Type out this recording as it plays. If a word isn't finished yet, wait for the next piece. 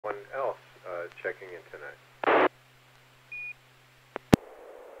One else checking in tonight.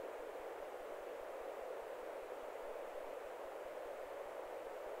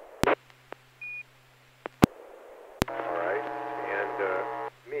 All right, and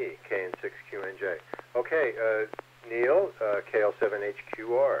me, N6NA. Okay, Neil,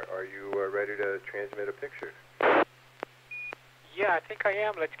 KL7HQR, are you ready to transmit a picture? Yeah, I think I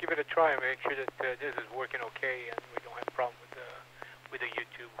am. Let's give it a try and make sure that this is working okay and we don't have a problem with the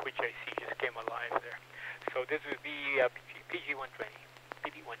YouTube, which I see just came alive there. So this would be PG120,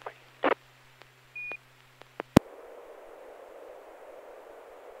 PD120.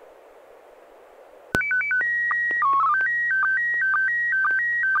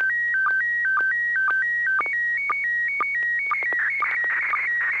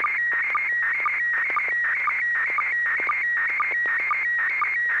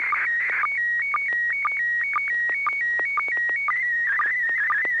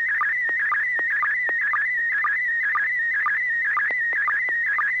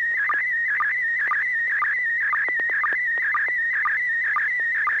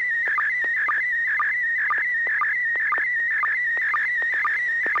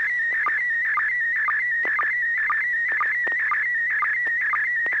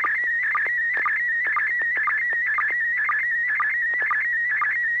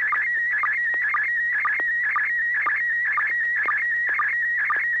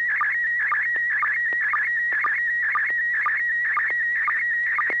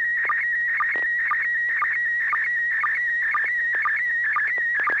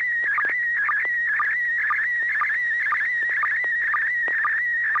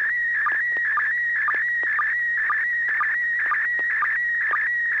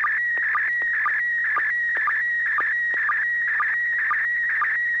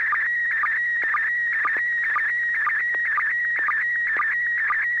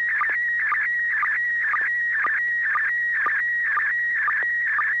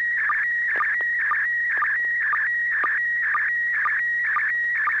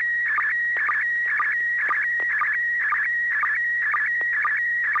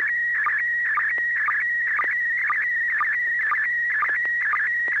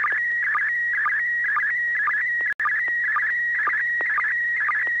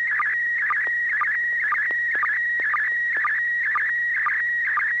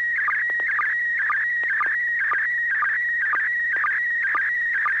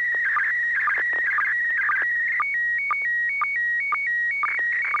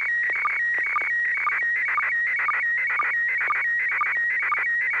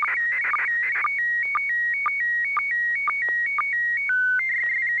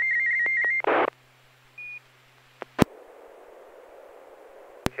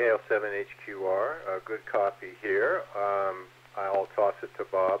 KL7HQR, a good copy here. I'll toss it to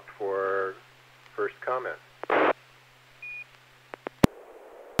Bob for first comment.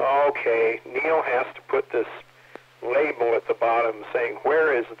 Okay, Neil has to put this label at the bottom saying,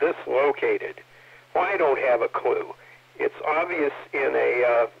 where is this located? Well, I don't have a clue. It's obvious in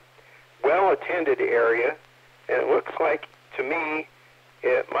a well-attended area, and it looks like, to me,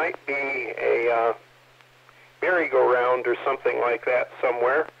 it might be a merry-go-round or something like that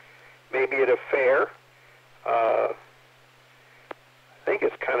somewhere, maybe at a fair. I think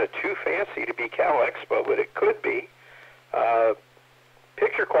it's kind of too fancy to be Cal Expo, but it could be.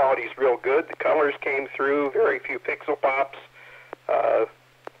 Picture quality is real good. The colors came through, very few pixel pops.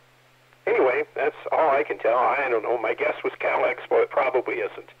 Anyway, that's all I can tell. I don't know. My guess was Cal Expo. It probably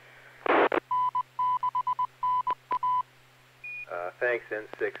isn't. Thanks,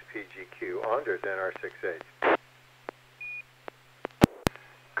 N6PGQ. Anders, NR6H.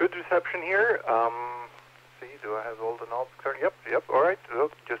 Good reception here. See, do I have all the knobs turned? Yep, all right.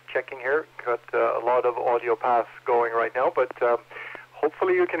 Look, just checking here. Got a lot of audio paths going right now, but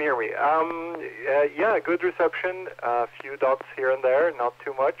hopefully you can hear me. Yeah, good reception. A few dots here and there, not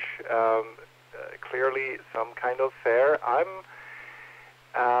too much. Clearly some kind of fair.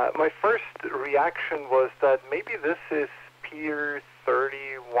 My first reaction was that maybe this is Pier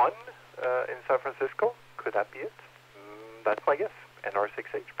 31 in San Francisco. Could that be it? That's my guess.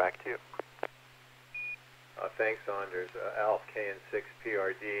 NR6H, back to you. Thanks, Anders. Alf,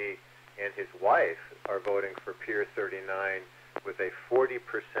 KN6PRD, and his wife are voting for Pier 39 with a 40%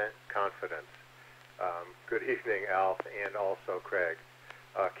 confidence. Good evening, Alf, and also Craig.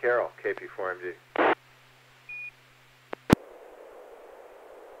 Carol, KP4MD.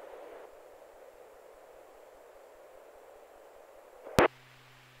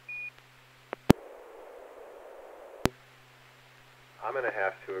 I'm going to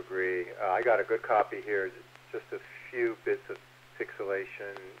have to agree. I got a good copy here, just a few bits of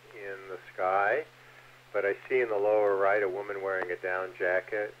pixelation in the sky. But I see in the lower right a woman wearing a down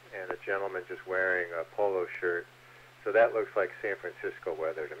jacket and a gentleman just wearing a polo shirt. So that looks like San Francisco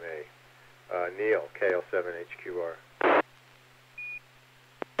weather to me. Neil, KL7HQR.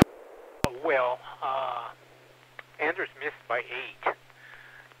 Well, Anders missed by 8.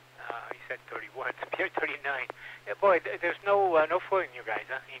 He said 31. It's Pierre 39. Yeah, boy, there's no fooling you guys,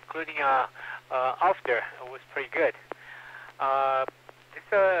 huh? Including Alf there. It was pretty good. This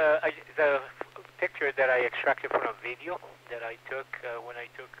is a picture that I extracted from a video that I took when I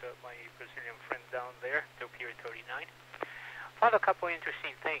took my Brazilian friend down there to Pier 39. Found a couple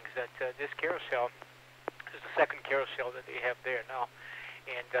interesting things. That this carousel is the second carousel that they have there now,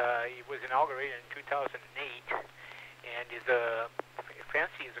 and it was inaugurated in 2008, and is a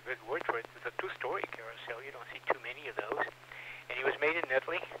fancy is a good word for it. It's a 2-story carousel. You don't see too many of those, and it was made in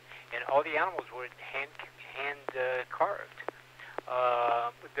Italy, and all the animals were hand carved.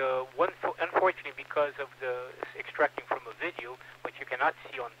 Unfortunately, because of the extracting from a video, what you cannot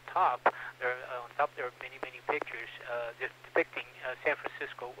see on top, there are many pictures depicting San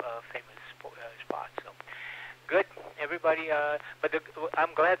Francisco famous spots. So good, everybody. But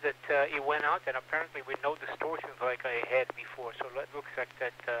I'm glad that it went out, and apparently with no distortions like I had before. So it looks like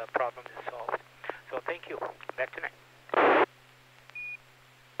that problem is solved. So thank you. Back to Nick.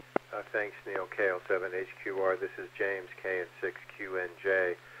 Thanks, Neil, KL7HQR. This is James,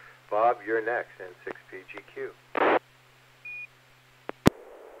 KN6QNJ. Bob, you're next, N6PGQ.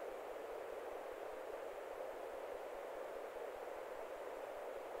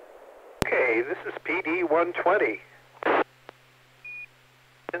 Okay, this is PD 120.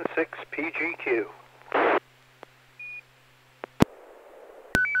 N6PGQ.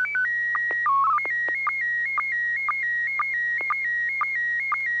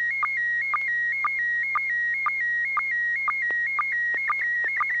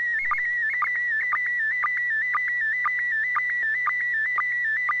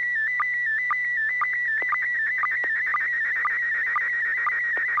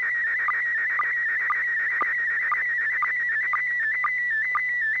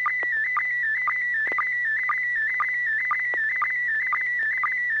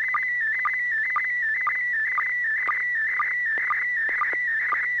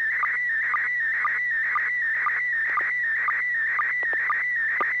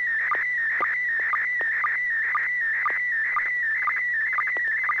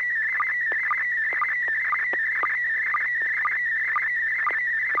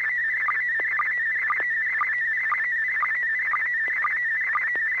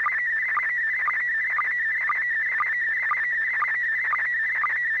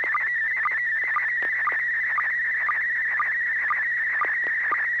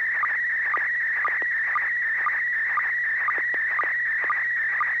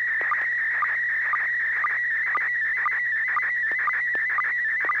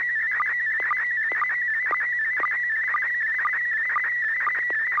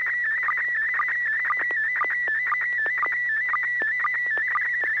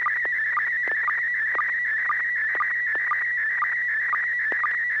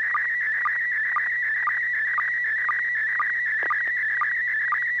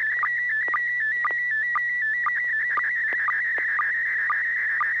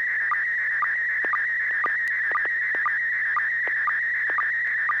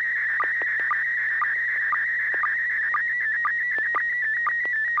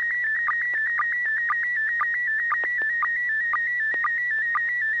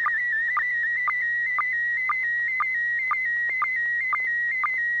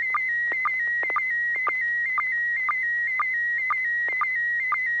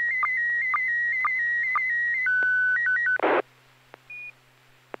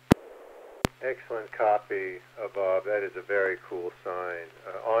 Excellent copy, Bob. That is a very cool sign.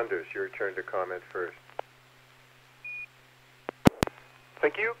 Anders, your turn to comment first.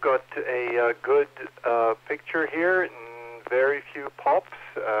 Thank you. Got a good picture here. Very few pops.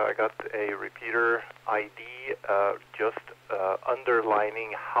 I got a repeater ID just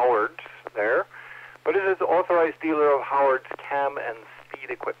underlining Howard's there. But it is authorized dealer of Howard's cam and speed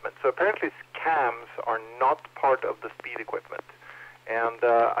equipment. So apparently cams are not part of the speed equipment. And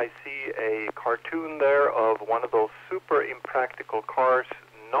I see a cartoon there of one of those super impractical cars,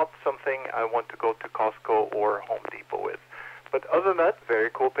 not something I want to go to Costco or Home Depot with. But other than that, very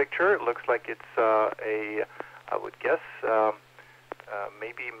cool picture. It looks like it's I would guess,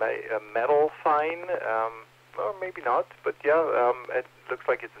 maybe a metal sign, or maybe not. But yeah, it looks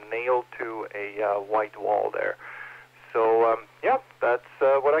like it's nailed to a white wall there. So yeah, that's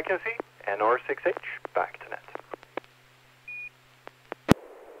what I can see. NR6H, back to net.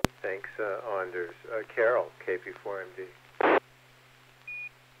 Thanks, Anders. Carol, KP4MD.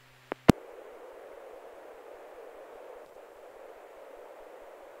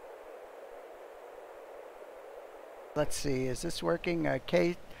 Let's see, is this working?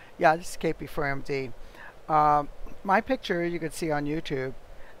 Yeah, this is KP4MD. My picture you could see on YouTube.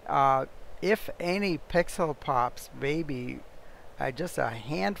 If any pixel pops, maybe just a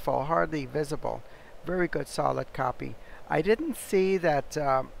handful, hardly visible. Very good solid copy. I didn't see that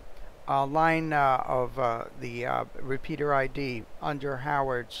line of the repeater ID under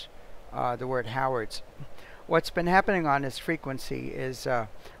Howard's, the word Howard's. What's been happening on this frequency is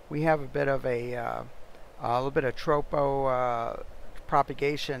we have a bit of a little bit of tropo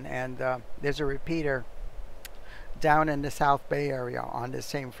propagation, and there's a repeater down in the South Bay area on the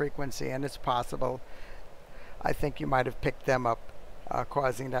same frequency, and it's possible, I think you might have picked them up,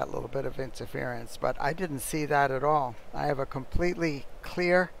 causing that little bit of interference, but I didn't see that at all. I have a completely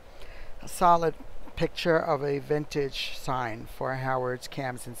clear, solid picture of a vintage sign for Howard's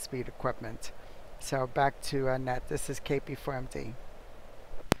cams and speed equipment. So back to Net. This is KP4MD.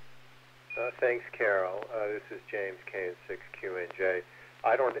 Thanks, Carol. This is James, KN6QNJ.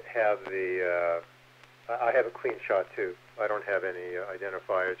 I don't have the, I have a clean shot too. I don't have any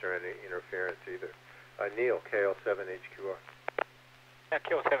identifiers or any interference either. Neil, KL7HQR. Yeah,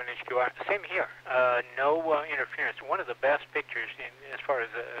 KL7HQR. Same here. No interference. One of the best pictures as far as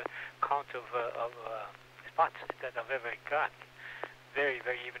count of spots that I've ever got. Very,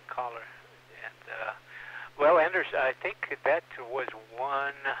 very even color. And well, Anders, I think that was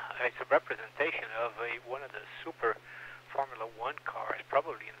one. It's a representation of one of the super Formula One cars,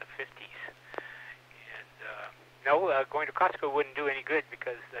 probably in the 50s. And no, going to Costco wouldn't do any good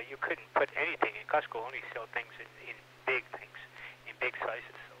because you couldn't put anything in. Costco only sell things in big things, in big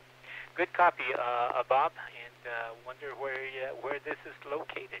sizes. So, good copy, Bob. And wonder where this is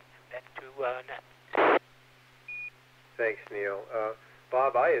located. Back to Net. Thanks, Neil.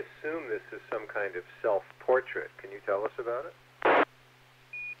 Bob, I assume this is some kind of self-portrait. Can you tell us about it?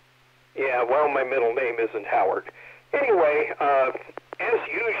 Yeah, well, my middle name isn't Howard. Anyway, as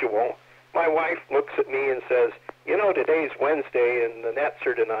usual, my wife looks at me and says, you know, today's Wednesday and the Nets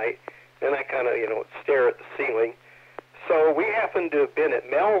are tonight. And I kind of, stare at the ceiling. So we happened to have been at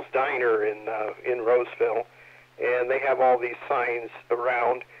Mel's Diner in Roseville, and they have all these signs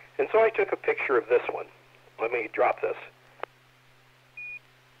around. And so I took a picture of this one. Let me drop this.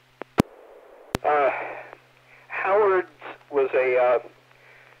 Howard's was a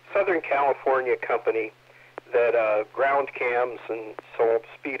Southern California company that ground cams and sold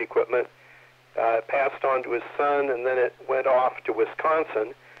speed equipment. Passed on to his son, and then it went off to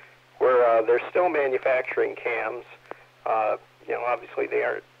Wisconsin, where they're still manufacturing cams. Obviously they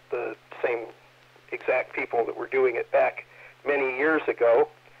aren't the same exact people that were doing it back many years ago.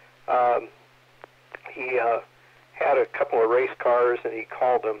 He had a couple of race cars, and he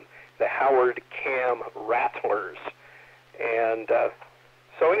called them the Howard Cam Rattlers. And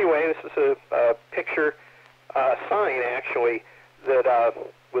so anyway, this is a picture, sign actually, that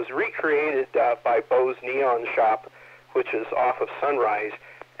was recreated by Bo's Neon Shop, which is off of Sunrise.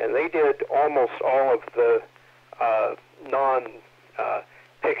 And they did almost all of the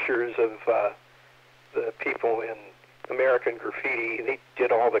pictures of the people in American Graffiti. They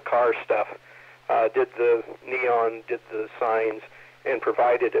did all the car stuff, did the neon, did the signs, and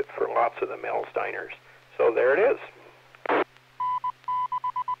provided it for lots of the Mel's Diners. So there it is.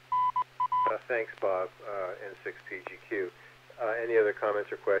 Thanks, Bob, N6PGQ. Any other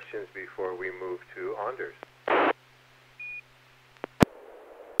comments or questions before we move to Anders?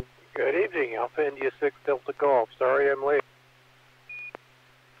 Good evening, Alpha India 6 Delta Golf. Sorry I'm late.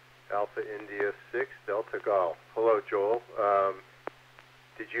 Alpha India 6 Delta Golf. Hello, Joel.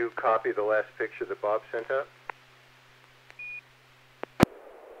 Did you copy the last picture that Bob sent out?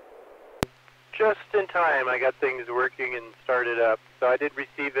 Just in time. I got things working and started up. So I did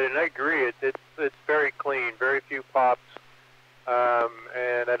receive it, and I agree. It's very clean, very few pops,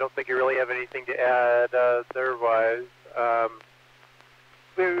 and I don't think you really have anything to add otherwise.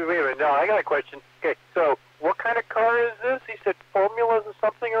 Wait a minute. No, I got a question. Okay, so what kind of car is this? He said formulas or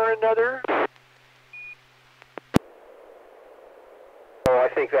something or another? Oh, I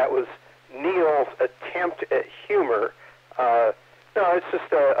think that was Neil's attempt at humor. No, it's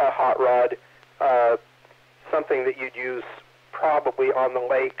just a hot rod, something that you'd use probably on the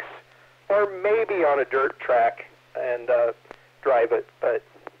lakes or maybe on a dirt track and drive it, but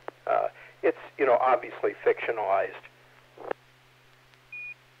it's, obviously fictionalized.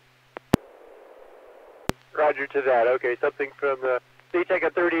 Roger to that. Okay, something from the, so you take a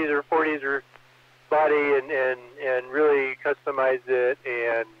 30s or 40s or body and really customize it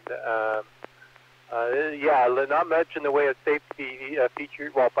and there's not much in the way of safety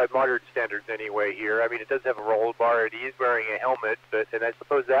features, well, by modern standards anyway here. I mean, it does have a roll bar, and he is wearing a helmet, and I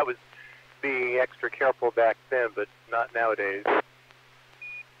suppose that was being extra careful back then, but not nowadays.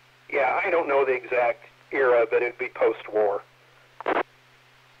 Yeah, I don't know the exact era, but it'd be post-war.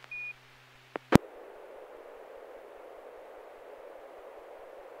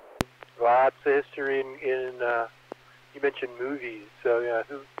 Lots of history in you mentioned movies, so yeah,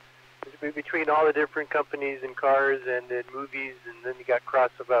 between all the different companies and cars and then movies, and then you got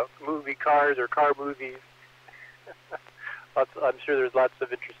cross about movie cars or car movies. I'm sure there's lots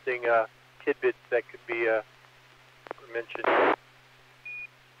of interesting tidbits that could be mentioned.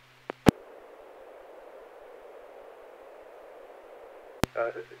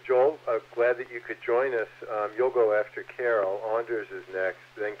 Joel, glad that you could join us. You'll go after Carol. Anders is next,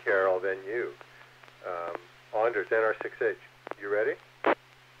 then Carol, then you. Anders, NR6H, you ready?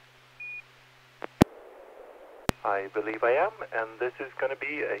 I believe I am, and this is going to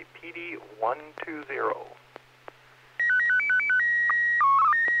be a PD120.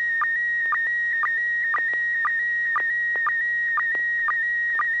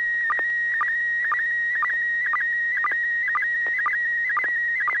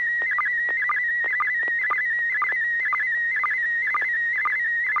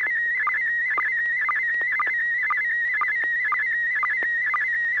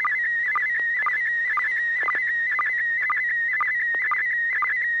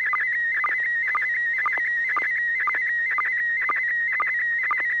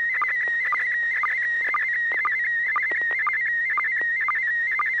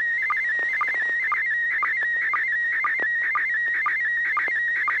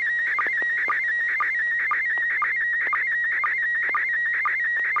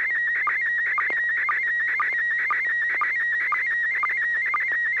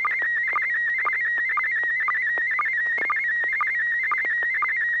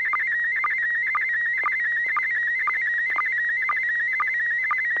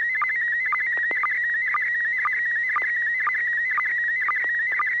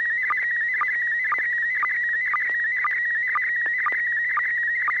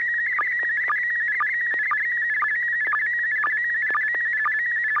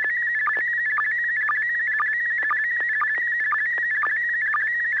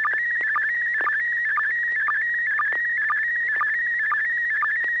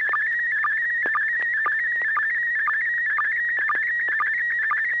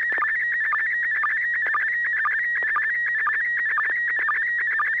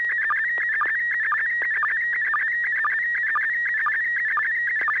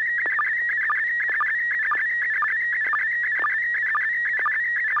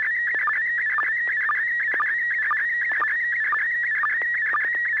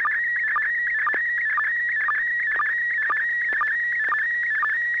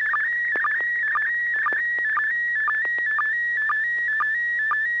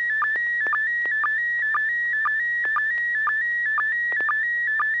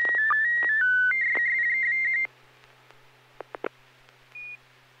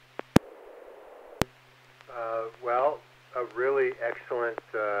 Well, a really excellent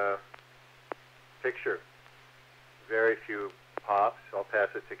picture. Very few pops. I'll pass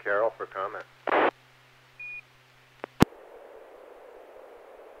it to Carol for comment.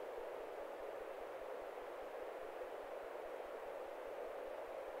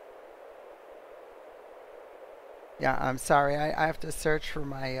 Yeah, I'm sorry. I have to search for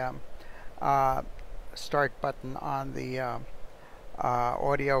my start button on the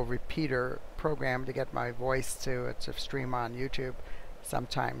audio repeater program to get my voice to stream on YouTube.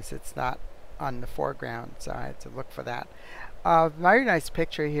 Sometimes it's not on the foreground, so I had to look for that. Very nice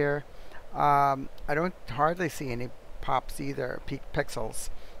picture here. I don't hardly see any pops either, pixels.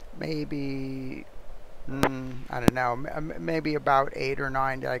 Maybe, I don't know, maybe about 8 or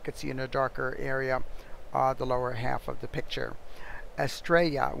 9 that I could see in a darker area, the lower half of the picture.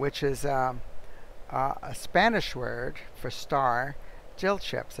 Estrella, which is a Spanish word for star, dill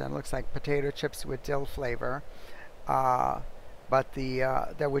chips, and it looks like potato chips with dill flavor. But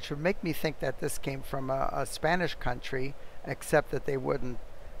that which would make me think that this came from a Spanish country, except that they wouldn't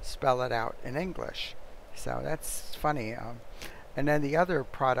spell it out in English. So that's funny. And then the other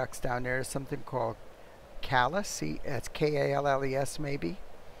products down there is something called Calles. It's K-A-L-L-E-S maybe.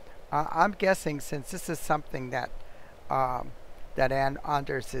 I'm guessing, since this is something that that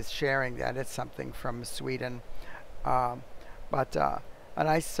Anders is sharing, that it's something from Sweden. But a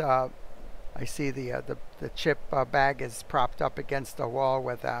nice, I see the chip bag is propped up against the wall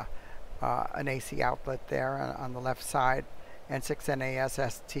with an AC outlet there on the left side. N6NA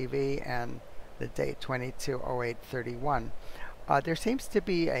SSTV and the date 22/08/31. There seems to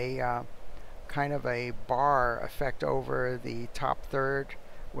be a kind of a bar effect over the top third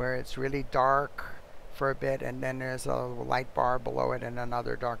where it's really dark for a bit, and then there's a light bar below it and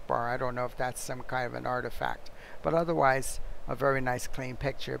another dark bar. I don't know if that's some kind of an artifact, but otherwise a very nice clean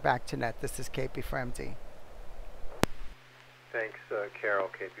picture. Back to net. This is KP for MD. Thanks, Carol,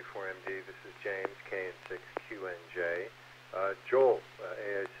 KP4MD. This is James, KN6QNJ. Joel,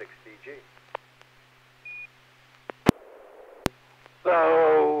 AI6DG.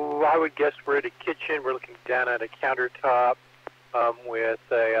 So I would guess we're at a kitchen. We're looking down at a countertop with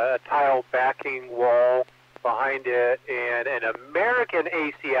a tile backing wall behind it and an American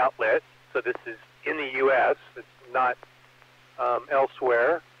AC outlet. So this is in the U.S. It's not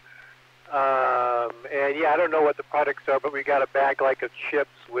elsewhere. And yeah, I don't know what the products are, but we got a bag like of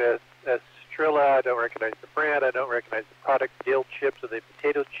chips with Estrella. I don't recognize the brand. I don't recognize the product. Dill chips. Are they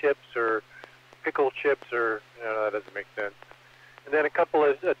potato chips or pickle chips? Or that doesn't make sense. And then a couple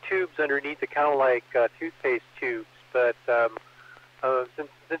of tubes underneath it, kind of like toothpaste tubes. But since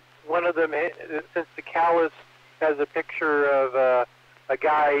one of them, since the callus has a picture of a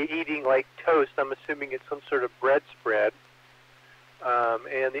guy eating like toast, I'm assuming it's some sort of bread spread.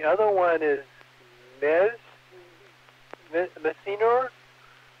 And the other one is Messinor.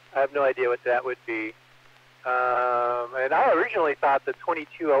 I have no idea what that would be. And I originally thought that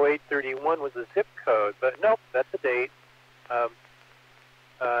 22/08/31 was a zip code, but nope, that's a date.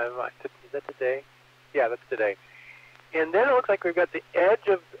 Is that today? Yeah, that's today. And then it looks like we've got the edge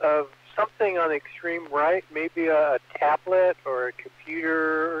of something on the extreme right, maybe a tablet or a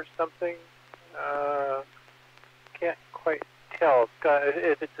computer or something. Can't quite tell. It's got,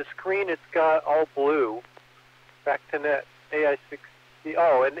 if it's a screen, it's got all blue. Back to net AI6.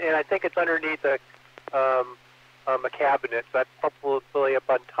 Oh, and I think it's underneath a cabinet. So that's probably up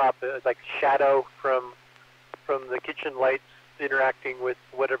on top. It's like shadow from the kitchen lights interacting with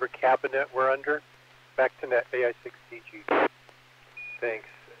whatever cabinet we're under. Back to net AI6DG. Thanks,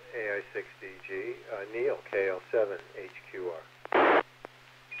 AI6DG. Neil, KL7HQR.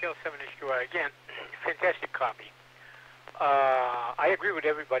 KL7HQR again. Fantastic copy. I agree with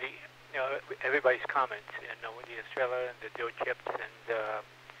everybody. Everybody's comments, with the Estrella and the dill chips, and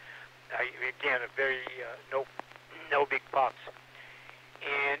again, a very no big pops.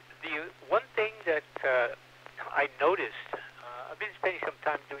 And the one thing that I noticed, I've been spending some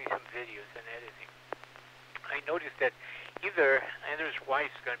time doing some videos and editing. I noticed that either Anders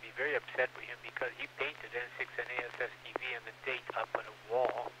Weiss is going to be very upset with him because he painted N6NA SSTV and the date up on a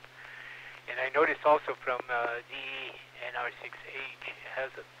wall. And I noticed also from the NR6H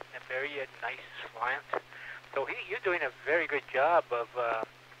has a very nice slant. So you're doing a very good job of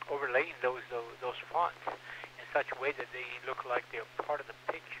overlaying those fonts in such a way that they look like they're part of the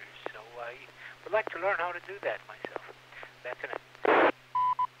pictures. So I would like to learn how to do that myself. That's it.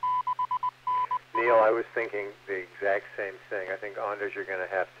 Neil, I was thinking the exact same thing. I think, Anders, you're going to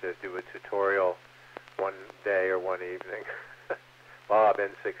have to do a tutorial one day or one evening. Bob,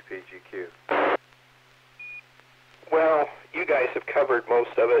 N6PGQ. Well, you guys have covered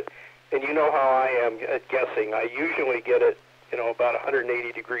most of it, and you know how I am at guessing. I usually get it, about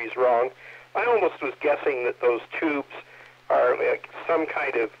 180 degrees wrong. I almost was guessing that those tubes are like some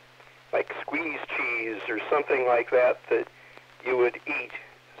kind of like squeeze cheese or something like that you would eat.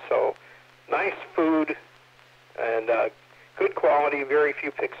 So nice food and good quality, very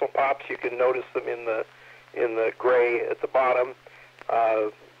few pixel pops. You can notice them in the gray at the bottom.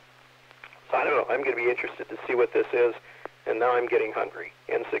 So I don't know. I'm going to be interested to see what this is, and now I'm getting hungry.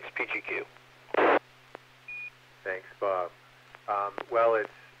 N6PGQ. Thanks, Bob. Well, it's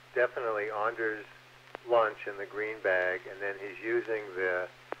definitely Anders' lunch in the green bag, and then he's using the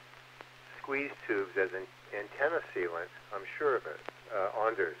squeeze tubes as an antenna sealant. I'm sure of it.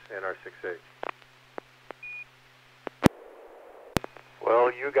 Anders, NR6H. Well,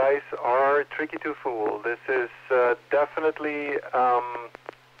 you guys are tricky to fool. This is definitely,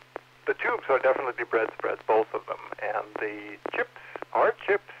 the tubes are definitely bread spreads, both of them. And the chips are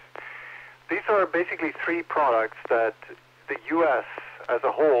chips. These are basically three products that the U.S. as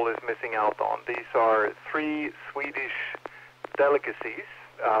a whole is missing out on. These are three Swedish delicacies,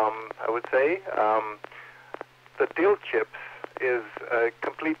 I would say. The dill chips is a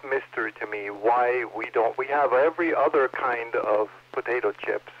complete mystery to me. Why we have every other kind of potato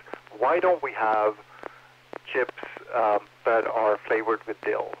chips. Why don't we have chips that are flavored with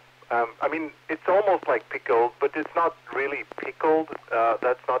dill? I mean, it's almost like pickled, but it's not really pickled.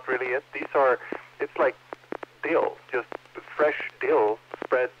 That's not really it. It's like dill, just fresh dill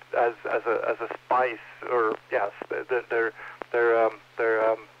spread as a spice, or yes, they're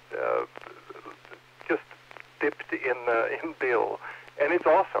in dill, and it's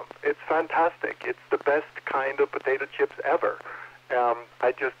awesome. It's fantastic. It's the best kind of potato chips ever.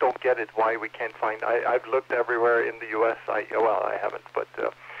 I just don't get it why we can't find. I've looked everywhere in the U.S. I haven't, but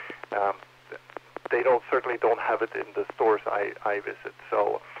they certainly don't have it in the stores I visit.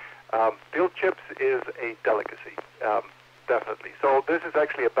 So dill chips is a delicacy, definitely. So this is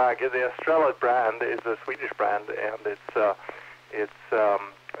actually a bag. The Estrella brand is a Swedish brand, and it's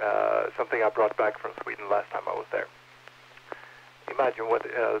something I brought back from Sweden last time I was there. Imagine what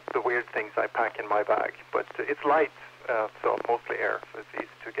the weird things I pack in my bag, but it's light, so mostly air, so it's easy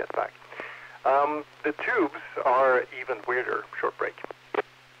to get back. The tubes are even weirder. Short break.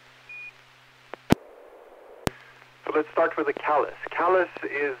 So let's start with the callus. Callus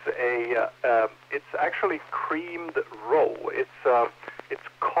is it's actually creamed roe. It's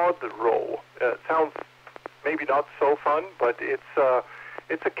cod roe. Sounds maybe not so fun, but it's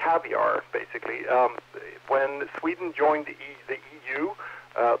a caviar basically. When Sweden joined the EU,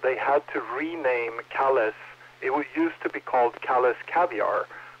 they had to rename callus. It used to be called callus caviar,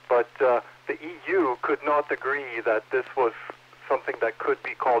 but the EU could not agree that this was something that could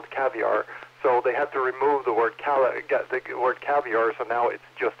be called caviar. So they had to remove the word caviar, so now it's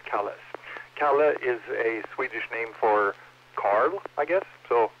just callus. Kalle is a Swedish name for Carl, I guess,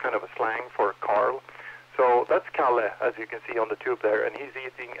 so kind of a slang for Carl. So that's Kalle, as you can see on the tube there, and he's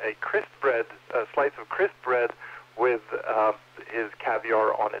eating a crisp bread, a slice of crisp bread with his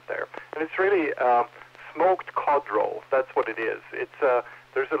caviar on it there. And it's really smoked cod roll. That's what it is.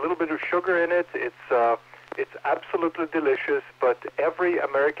 There's a little bit of sugar in it. It's absolutely delicious, but every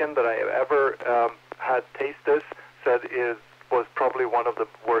American that I have ever had taste this said it was probably one of the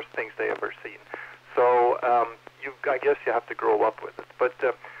worst things they ever seen. So I guess you have to grow up with it. But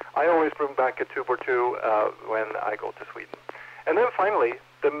I always bring back a tube or two when I go to Sweden. And then finally,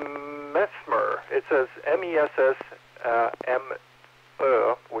 the mesmer. It says MESS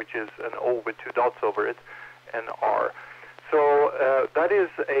MÖ, which is an O with two dots over it, and R. So that is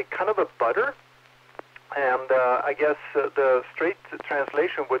a kind of a butter. And I guess the straight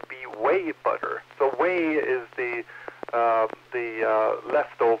translation would be whey butter. So whey is the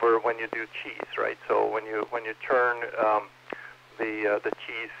leftover when you do cheese, right? So when you churn the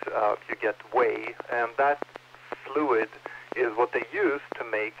cheese, you get whey, and that fluid is what they use to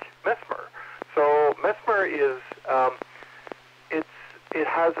make mesmer. So mesmer is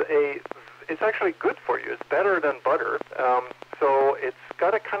it's actually good for you. It's better than butter. So it's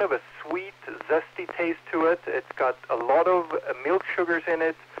got a kind of a sweet, zesty taste to it. It's got a lot of milk sugars in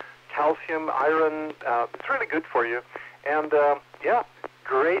it, calcium, iron. It's really good for you. And yeah,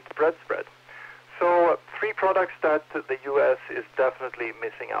 great bread spread. So 3 products that the U.S. is definitely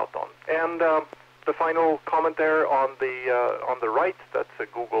missing out on. And the final comment there on the right, that's a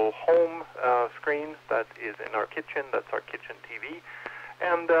Google Home screen that is in our kitchen. That's our kitchen TV.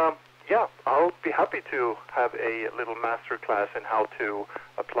 And yeah, I'll be happy to have a little master class in how to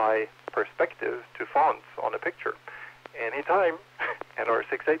apply perspective to fonts on a picture. Anytime,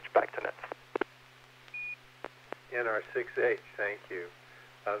 NR6H, back to net. NR6H, thank you.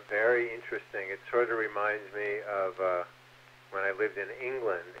 Very interesting. It sort of reminds me of when I lived in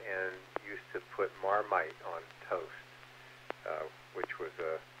England and used to put Marmite on toast, which was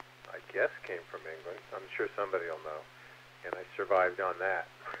I guess came from England. I'm sure somebody will know. And I survived on that.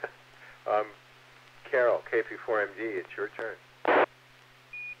 Carol, KP4MD, it's your turn.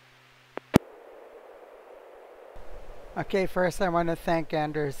 Okay, first I want to thank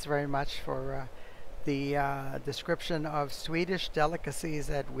Anders very much for the description of Swedish delicacies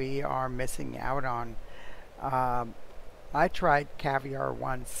that we are missing out on. I tried caviar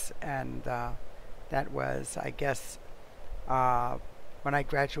once, and that was, I guess, when I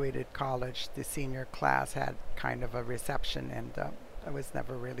graduated college, the senior class had kind of a reception, and I was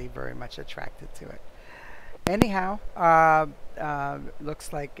never really very much attracted to it. Anyhow,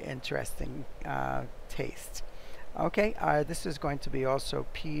 looks like interesting taste. Okay, this is going to be also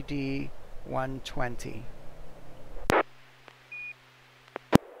PD 120.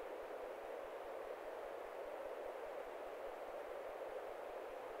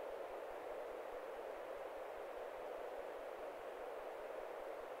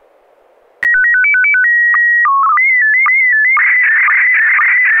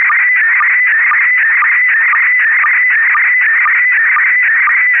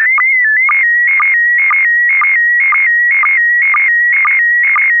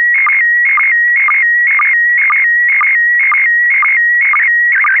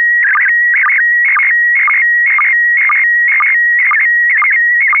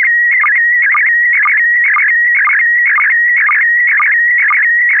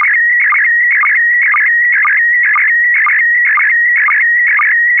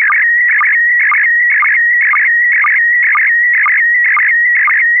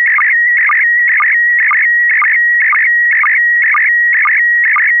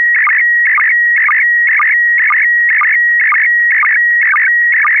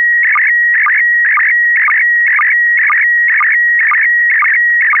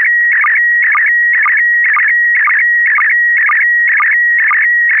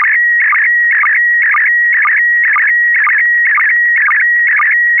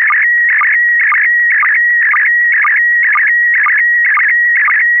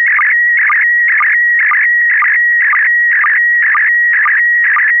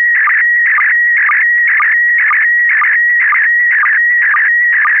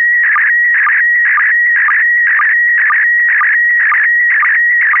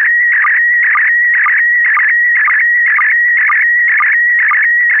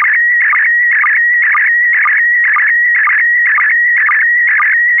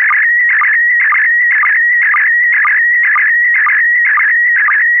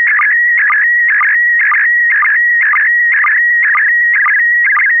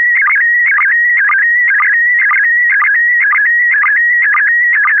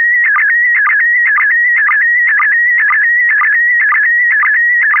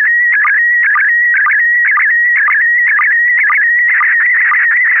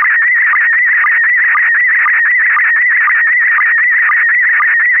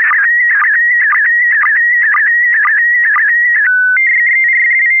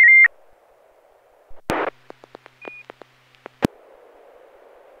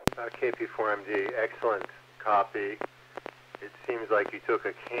 KP4MD, excellent copy. It seems like you took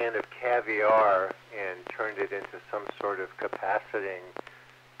a can of caviar and turned it into some sort of capacitating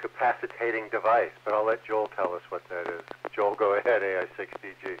device, but I'll let Joel tell us what that is. Joel, go ahead,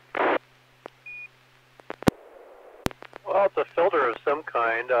 AI6DG. Well, it's a filter of some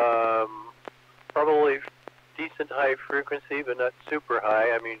kind, probably decent high frequency, but not super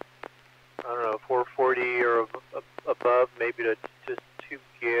high. I mean, I don't know, 440 or above, maybe to just 2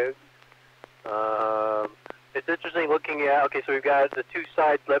 gigs. It's interesting looking at, okay, so we've got the two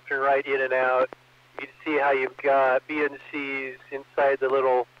sides, left and right, in and out. You can see how you've got BNCs inside the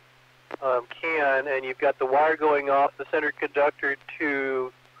little can, and you've got the wire going off the center conductor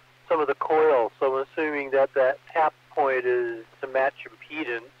to some of the coils. So I'm assuming that that tap point is to match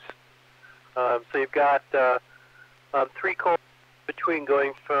impedance. So you've got 3 coils between,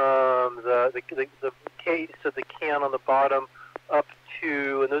 going from the case of the can on the bottom up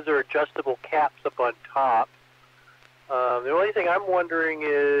to, and those are adjustable caps up on top. The only thing I'm wondering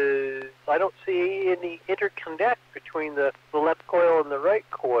is I don't see any interconnect between the left coil and the right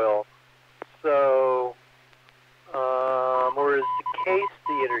coil. So, or is the case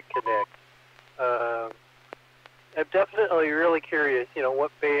the interconnect? I'm definitely really curious, you know,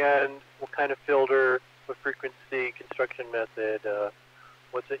 what band, what kind of filter, what frequency, construction method,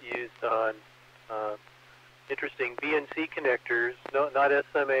 what's it used on. Interesting BNC connectors, not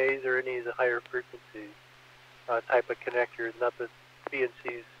SMAs or any of the higher frequencies type of connectors. Not that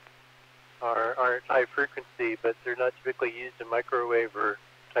BNCs aren't high frequency, but they're not typically used in microwave or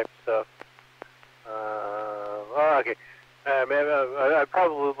type stuff. Okay. I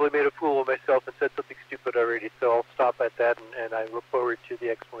probably made a fool of myself and said something stupid already, so I'll stop at that, and I look forward to the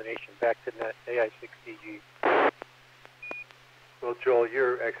explanation. Back to Net AI6DG. Well, Joel,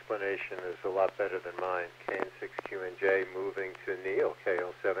 your explanation is a lot better than mine. KN6QNJ moving to Neil,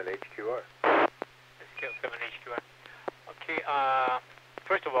 KL7HQR. KL7HQR. Okay,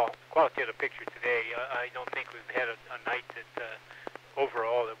 first of all, quality of the picture today, I don't think we've had a night that,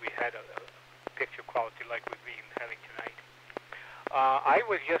 overall, that we had a picture quality like we've been having tonight. I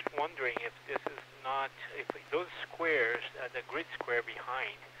was just wondering if this is not, if those squares, the grid square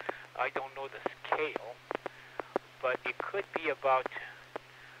behind, I don't know the scale, but it could be about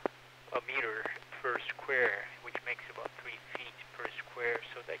a meter per square, which makes about 3 feet per square.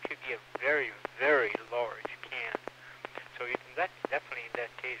 So that could be a very, very large can. So that definitely in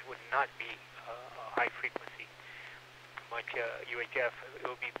that case would not be a high frequency, like UHF. It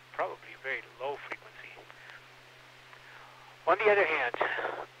will be probably very low frequency. On the other hand,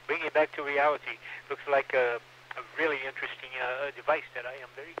 bringing it back to reality, looks like a really interesting device that I am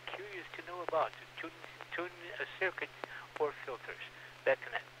very curious to know about, to tune a circuit or filters. That's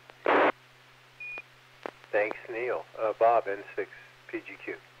Net. Thanks, Neil. Bob,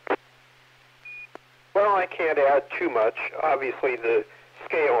 N6PGQ. Well, I can't add too much. Obviously, the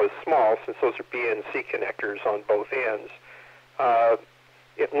scale is small since those are BNC connectors on both ends.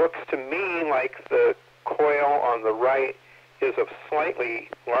 It looks to me like the coil on the right is of slightly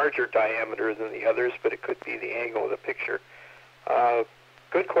larger diameter than the others, but it could be the angle of the picture.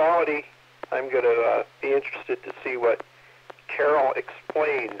 Good quality. I'm going to be interested to see what Carol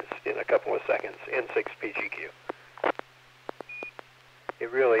explains in a couple of seconds. N6PGQ.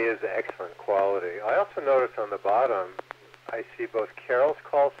 It really is excellent quality. I also notice on the bottom, I see both Carol's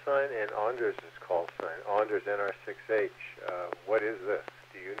call sign and Anders' call sign. Anders NR6H. What is this?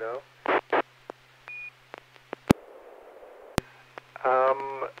 Do you know?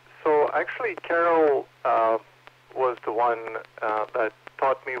 So actually, Carol was the one that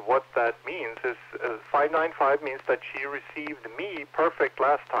taught me what that means. 595 means that she received me perfect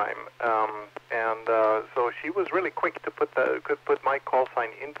last time, and so she was really quick to put my call sign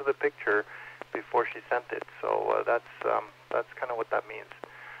into the picture before she sent it. So that's kind of what that means.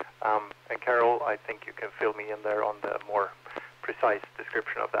 And Carol, I think you can fill me in there on the more precise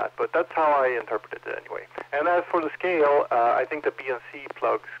description of that, but that's how I interpreted it anyway. And as for the scale, I think the BNC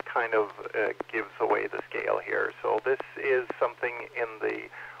plugs kind of gives away the scale here. So this is something in the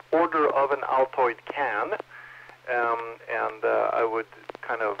order of an Altoid can, and I would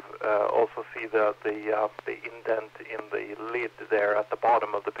kind of also see the indent in the lid there at the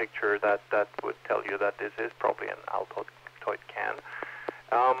bottom of the picture. That would tell you that this is probably an Altoid can.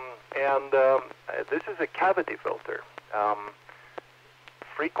 And this is a cavity filter.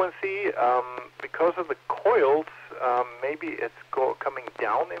 Frequency, because of the coils, maybe it's coming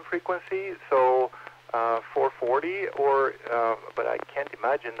down in frequency, so 440, or but I can't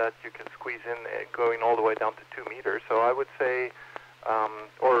imagine that you can squeeze in going all the way down to 2 meters. So I would say,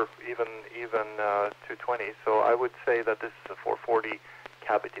 or even 220. So I would say that this is a 440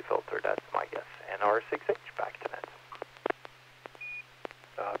 cavity filter. That's my guess. And R6H back to Net.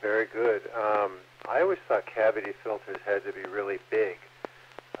 Very good. I always thought cavity filters had to be really big,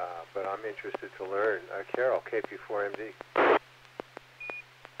 but I'm interested to learn. Carol, KP4MD.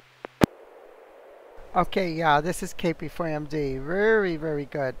 Okay, yeah, this is KP4MD. Very, very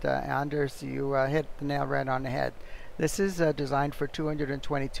good. Anders, you hit the nail right on the head. This is designed for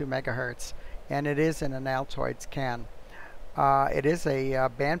 222 megahertz, and it is in an Altoids can. It is a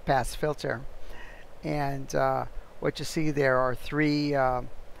bandpass filter, and what you see there are three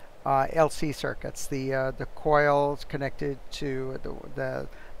LC circuits. The coils connected to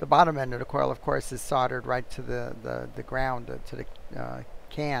the bottom end of the coil, of course, is soldered right to the ground, to the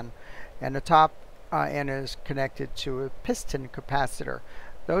can, and the top end is connected to a piston capacitor.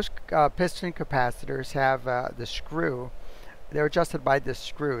 Those piston capacitors have the screw. They're adjusted by this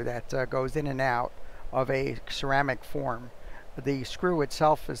screw that goes in and out of a ceramic form. The screw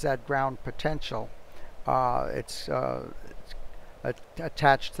itself is at ground potential. It's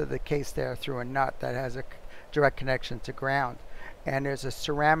attached to the case there through a nut that has a direct connection to ground. And there's a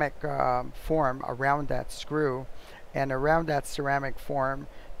ceramic form around that screw, and around that ceramic form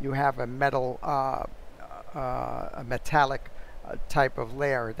you have a metal, a metallic type of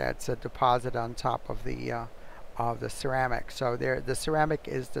layer that's a deposit on top of the ceramic. So the ceramic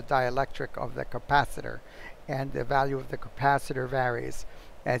is the dielectric of the capacitor, and the value of the capacitor varies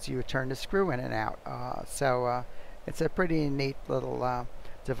as you turn the screw in and out. So it's a pretty neat little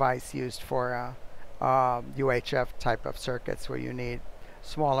device used for UHF type of circuits where you need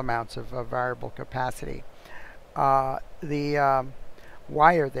small amounts of variable capacity. The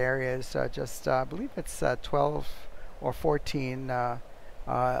wire there is just, I believe it's 12 or 14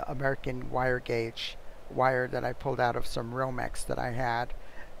 American wire gauge wire that I pulled out of some Romex that I had.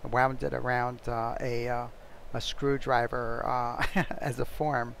 I wound it around a screwdriver as a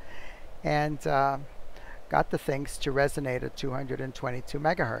form, and got the things to resonate at 222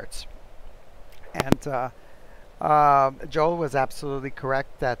 megahertz. And Joel was absolutely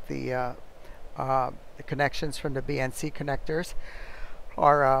correct that the connections from the BNC connectors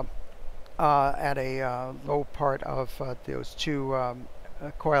are at a low part of those two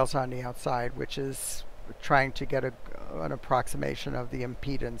coils on the outside, which is trying to get an approximation of the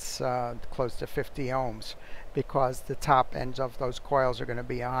impedance close to 50 ohms, because the top ends of those coils are going to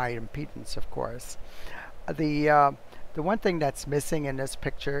be a high impedance, of course. The one thing that's missing in this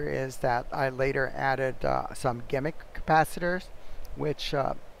picture is that I later added some gimmick capacitors, which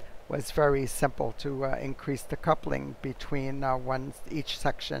was very simple to increase the coupling between each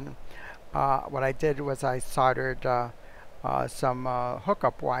section. What I did was I soldered some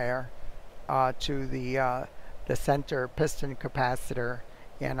hookup wire to the center piston capacitor,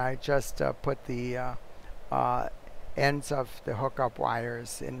 and I just put the ends of the hookup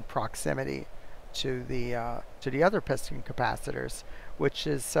wires in proximity to the other piston capacitors, which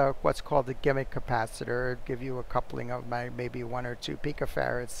is what's called a gimmick capacitor. It'd give you a coupling of maybe 1 or 2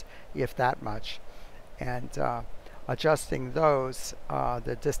 picofarads, if that much. And adjusting those,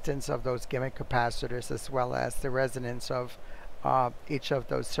 the distance of those gimmick capacitors, as well as the resonance of each of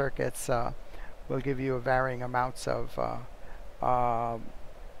those circuits, will give you varying amounts of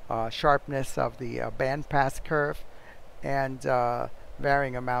sharpness of the bandpass curve, and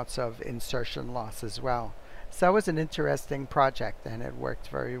varying amounts of insertion loss as well. So it was an interesting project, and it worked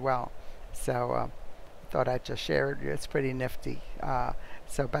very well. So I thought I'd just share it. It's pretty nifty.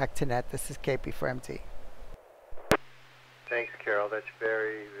 So back to Net. This is KP4MD. Thanks, Carol. That's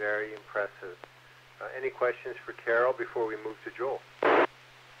very, very impressive. Any questions for Carol before we move to Joel?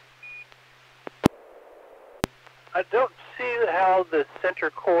 I don't see how the center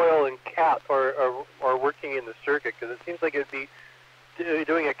coil and cap are working in the circuit, because it seems like it would be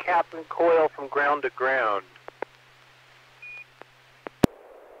doing a cap and coil from ground to ground.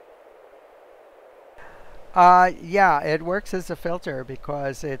 Yeah, it works as a filter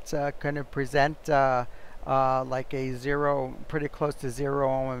because it's going to present like a pretty close to 0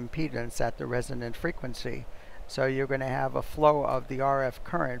 ohm impedance at the resonant frequency. So you're going to have a flow of the RF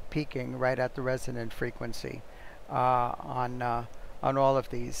current peaking right at the resonant frequency on all of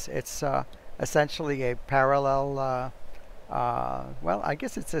these. It's essentially a parallel. Well, I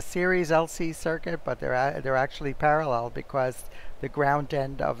guess it's a series LC circuit, but they're actually parallel, because the ground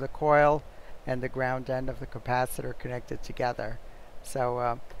end of the coil and the ground end of the capacitor connected together.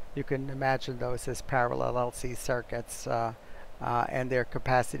 So you can imagine those as parallel LC circuits, and they're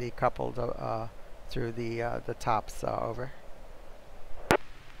capacity coupled through the tops over.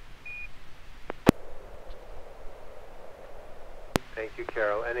 Thank you,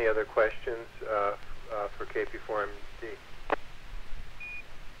 Carol. Any other questions for KP4MD?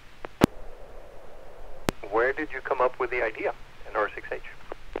 where did you come up with the idea in R6H?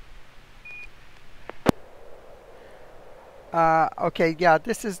 Okay, yeah,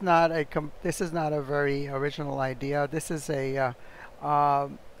 this is not a very original idea. This is this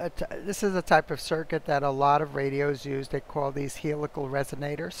is a type of circuit that a lot of radios use. They call these helical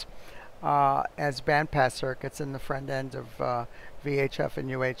resonators as bandpass circuits in the front end of VHF and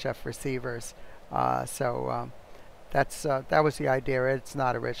UHF receivers. That was the idea. It's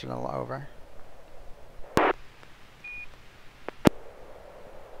not original. Over.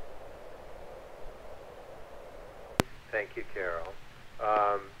 Thank you, Carol.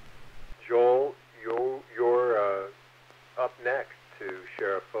 Joel, you're up next to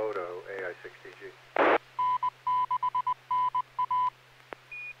share a photo, AI6DG.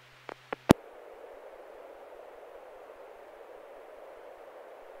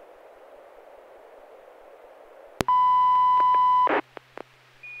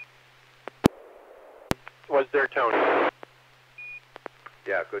 Was there tone?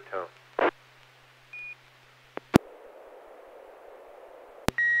 Yeah, good tone.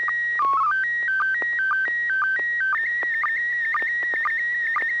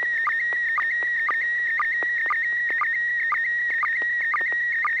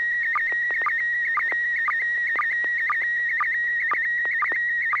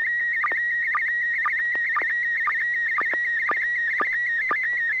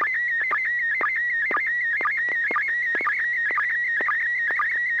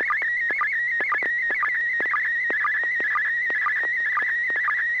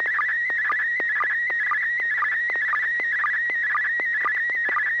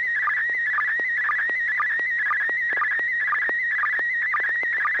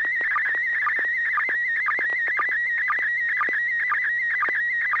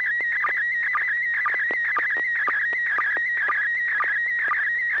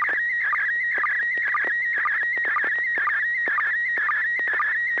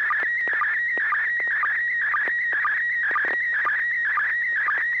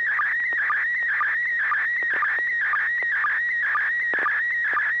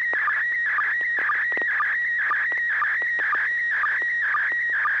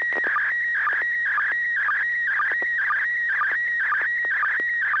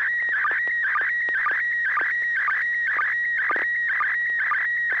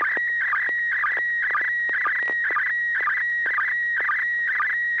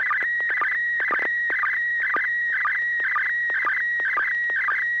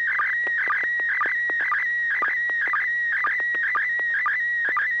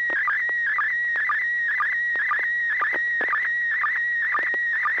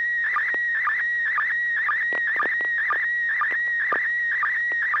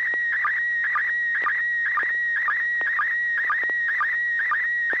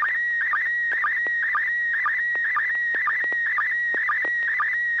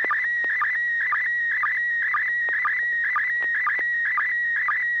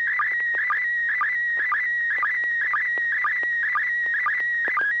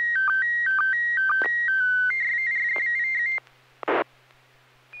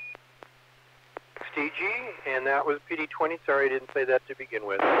 And that was PD20. Sorry, I didn't say that to begin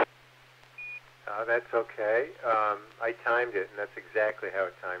with. That's okay. I timed it, and that's exactly how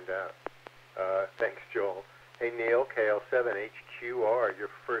it timed out. Thanks, Joel. Hey, Neil, KL7HQR, you're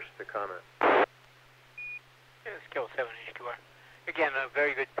first to comment. It's KL7HQR. Again, a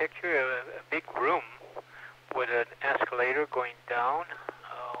very good picture. A big room with an escalator going down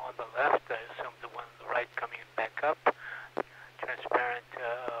on the left. I assume the one on the right coming back up. Transparent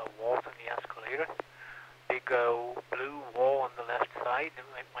walls on the escalator. Big blue wall on the left side.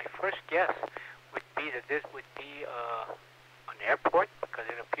 And my first guess would be that this would be an airport, because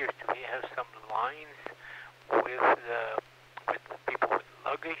it appears to me have some lines with people with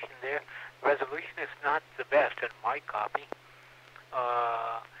luggage in there. Resolution is not the best in my copy.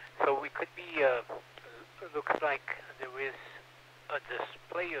 So we could be, looks like there is a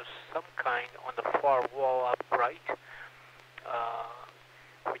display of some kind on the far wall up right,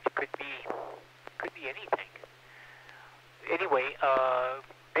 which could be anything. Anyway,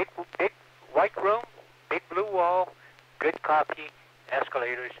 big white room, big blue wall, good copy,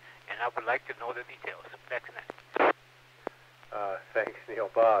 escalators, and I would like to know the details. That's next. Thanks, Neil.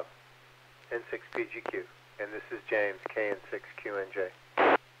 Bob, N6PGQ, and this is James, KN6QNJ.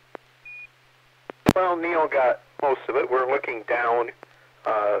 Well, Neil got most of it. We're looking down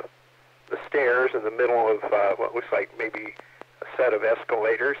the stairs in the middle of what looks like maybe a set of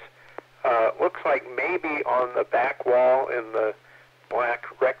escalators. Looks like maybe on the back wall in the black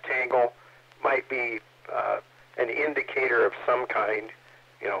rectangle might be an indicator of some kind,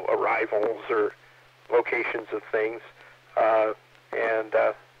 you know, arrivals or locations of things, and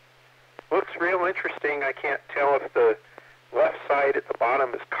looks real interesting. I can't tell if the left side at the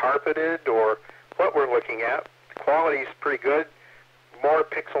bottom is carpeted or what we're looking at. The quality is pretty good. More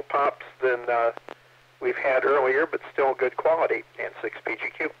pixel pops than we've had earlier, but still good quality. N6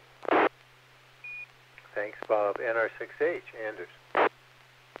 PGQ. Thanks, Bob. NR6H, Anders.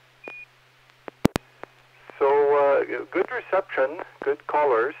 So good reception, good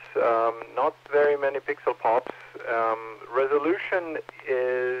colors, not very many pixel pops. Resolution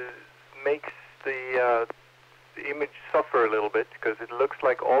makes the image suffer a little bit because it looks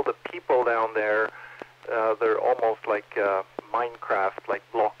like all the people down there, they're almost like Minecraft, like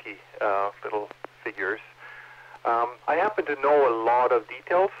blocky little figures. I happen to know a lot of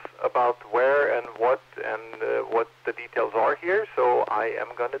details about where and what the details are here, so I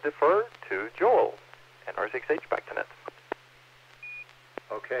am going to defer to Joel. NR6H, back to net.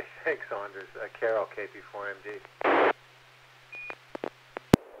 Okay, thanks, Anders. Carol, KP4MD.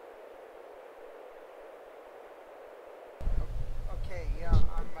 Okay, yeah,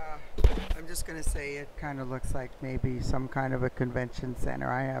 I'm just going to say it kind of looks like maybe some kind of a convention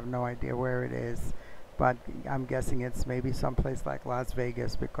center. I have no idea where it is, but I'm guessing it's maybe someplace like Las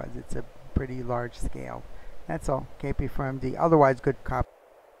Vegas because it's a pretty large scale. That's all. KP4MD. Otherwise, good copy.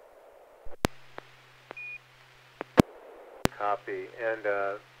 Copy. And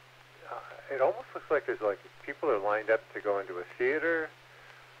it almost looks like there's like people are lined up to go into a theater.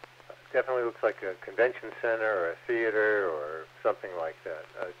 Definitely looks like a convention center or a theater or something like that.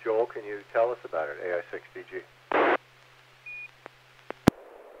 Joel, can you tell us about it, AI6DG?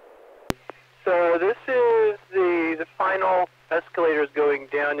 So this is the final escalators going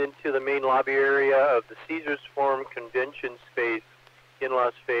down into the main lobby area of the Caesars Forum Convention Space in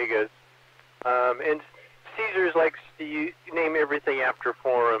Las Vegas. And Caesars likes to name everything after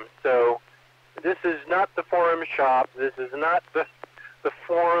Forum. So this is not the Forum shop. This is not the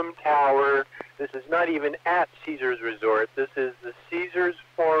Forum Tower. This is not even at Caesars Resort. This is the Caesars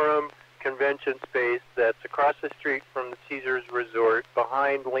Forum Convention Space that's across the street from the Caesars Resort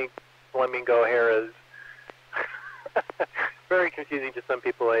behind Link Flamingo Harrah's. Very confusing to some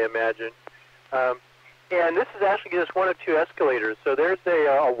people, I imagine. And this is actually just one of two escalators. So there's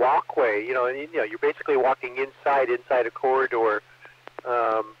a walkway, and you're basically walking inside a corridor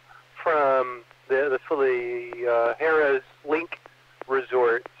from the Harrah's Link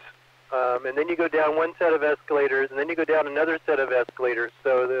resorts. And then you go down one set of escalators, and then you go down another set of escalators.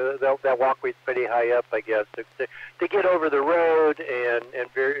 So that walkway's pretty high up, I guess, to get over the road and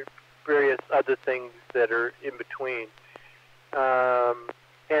various other things that are in between.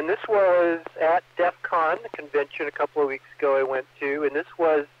 And this was at DEF CON, the convention a couple of weeks ago I went to, and this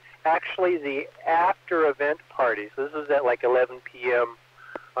was actually the after-event party. So this was at like 11 p.m.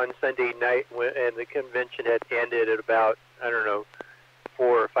 on Sunday night, and the convention had ended at about, 4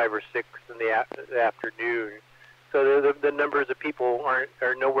 or 5 or 6 in the afternoon. So the numbers of people are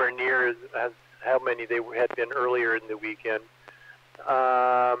nowhere near as how many they had been earlier in the weekend.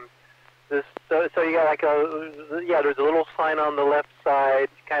 So you got there's a little sign on the left side,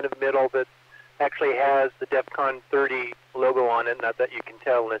 kind of middle, that actually has the DEF CON 30 logo on it. Not that you can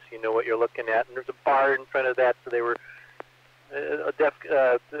tell unless you know what you're looking at. And there's a bar in front of that, so they were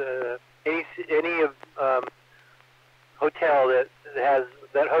any hotel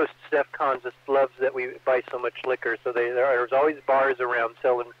that hosts DEF CON just loves that we buy so much liquor. So there's always bars around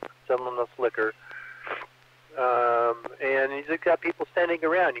selling us liquor. And you've got people standing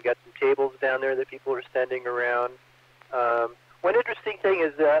around. You got some tables down there that people are standing around. One interesting thing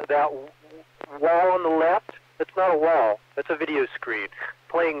is that wall on the left, that's not a wall. That's a video screen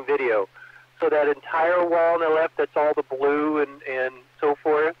playing video. So that entire wall on the left, that's all the blue and so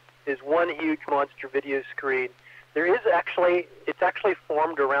forth, is one huge monster video screen. It's actually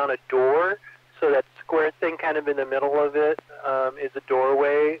formed around a door. So that square thing kind of in the middle of it is a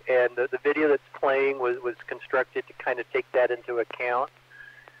doorway, and the video that's playing was constructed to kind of take that into account.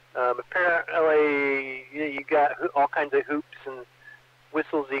 Apparently, you got all kinds of hoops and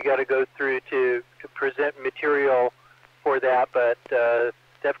whistles you got to go through to present material for that, but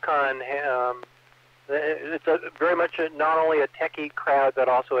DEF CON, it's very much not only a techie crowd, but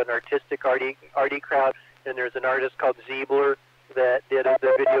also an artistic arty crowd, and there's an artist called Ziebler that did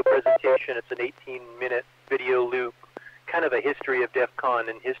the video presentation. It's an 18-minute video loop, kind of a history of DEF CON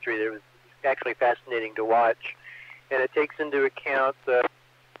in history that was actually fascinating to watch. And it takes into account the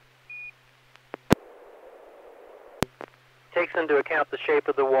shape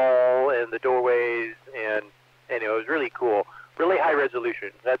of the wall and the doorways, and it was really cool, really high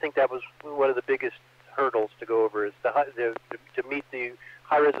resolution. I think that was one of the biggest hurdles to go over, is to meet the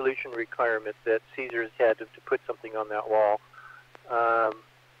high-resolution requirement that Caesars had to put something on that wall.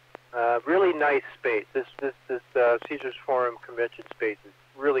 Really nice space. This Caesars Forum convention space is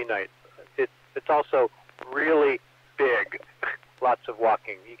really nice. It's also really big. Lots of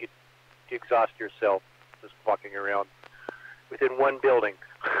walking. You could exhaust yourself just walking around within one building,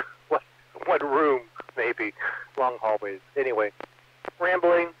 one room maybe, long hallways. Anyway,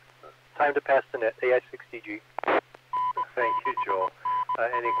 rambling. Time to pass the net. AI6DG. Thank you, Joel.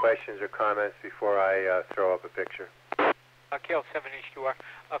 Any questions or comments before I throw up a picture? KL7HQR.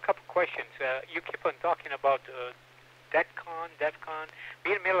 A couple questions. You keep on talking about DEFCON.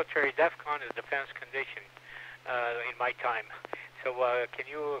 Being military, DEFCON is defense condition in my time. So can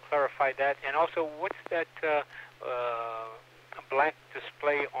you clarify that? And also, what's that black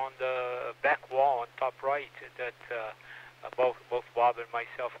display on the back wall on top right that both Bob and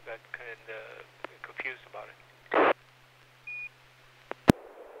myself got kind of confused about it?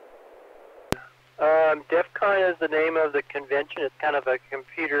 DEFCON is the name of the convention. It's kind of a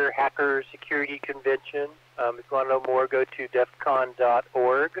computer hacker security convention. If you want to know more, go to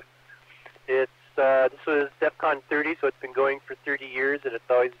defcon.org. This was DEFCON 30, so it's been going for 30 years, and it's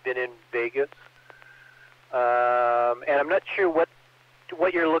always been in Vegas. And I'm not sure what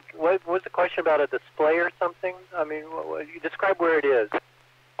you're looking. What was the question about, a display or something? I mean, you describe where it is.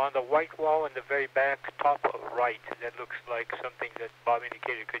 On the white wall in the very back top right, that looks like something that Bob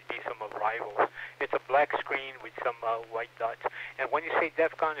indicated could be some arrivals. It's a black screen with some white dots. And when you say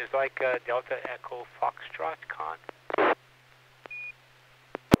DEFCON, it's like Delta Echo Foxtrot Con?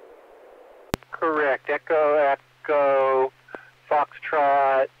 Correct. Echo,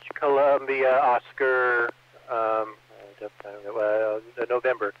 Foxtrot, Columbia, Oscar,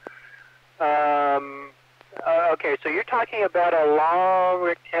 November. Okay, so you're talking about a long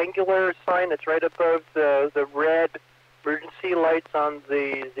rectangular sign that's right above the red emergency lights on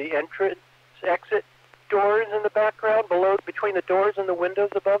the entrance exit doors in the background, between the doors and the windows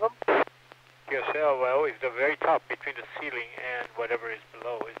above them? Yes, well, it's the very top between the ceiling and whatever is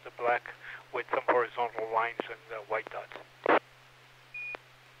below is the black with some horizontal lines and white dots.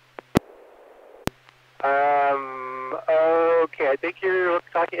 Okay, I think you're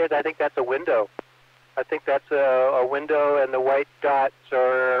talking. I think that's a window. I think that's a window, and the white dots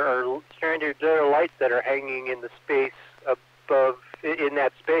are standard lights that are hanging in the space above, in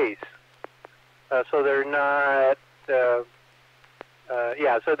that space. So they're not.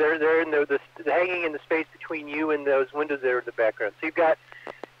 Yeah, so they're in the hanging in the space between you and those windows there in the background. So you've got.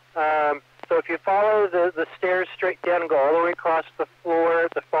 So if you follow the stairs straight down and go all the way across the floor,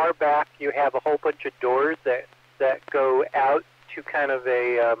 at the far back, you have a whole bunch of doors that go out to kind of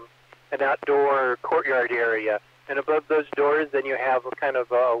an outdoor courtyard area. And above those doors, then you have a kind of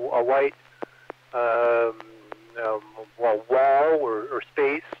a white wall or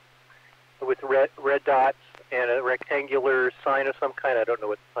space with red dots and a rectangular sign of some kind. I don't know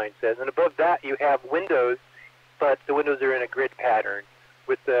what the sign says. And above that, you have windows, but the windows are in a grid pattern,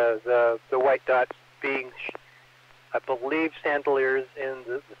 with the white dots being, I believe, chandeliers in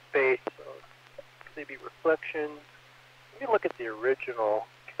the space. So maybe reflections. Let me look at the original,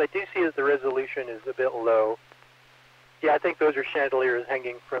 because I do see that the resolution is a bit low. Yeah, I think those are chandeliers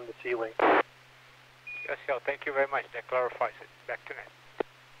hanging from the ceiling. Yes, thank you very much. That clarifies it. Back to net.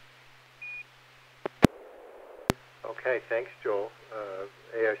 Okay, thanks, Joel.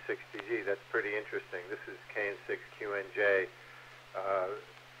 AR6DG, that's pretty interesting. This is KN6QNJ.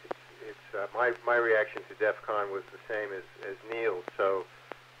 My reaction to DEF CON was the same as Neil's, so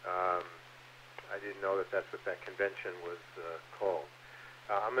I didn't know that that's what that convention was called.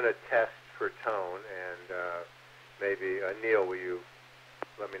 I'm going to test for tone, and maybe, Neil, will you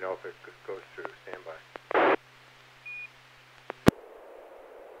let me know if it goes through? Stand by.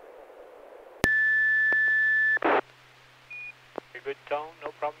 Good tone,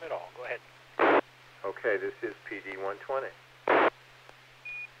 no problem at all. Go ahead. Okay, this is PD 120.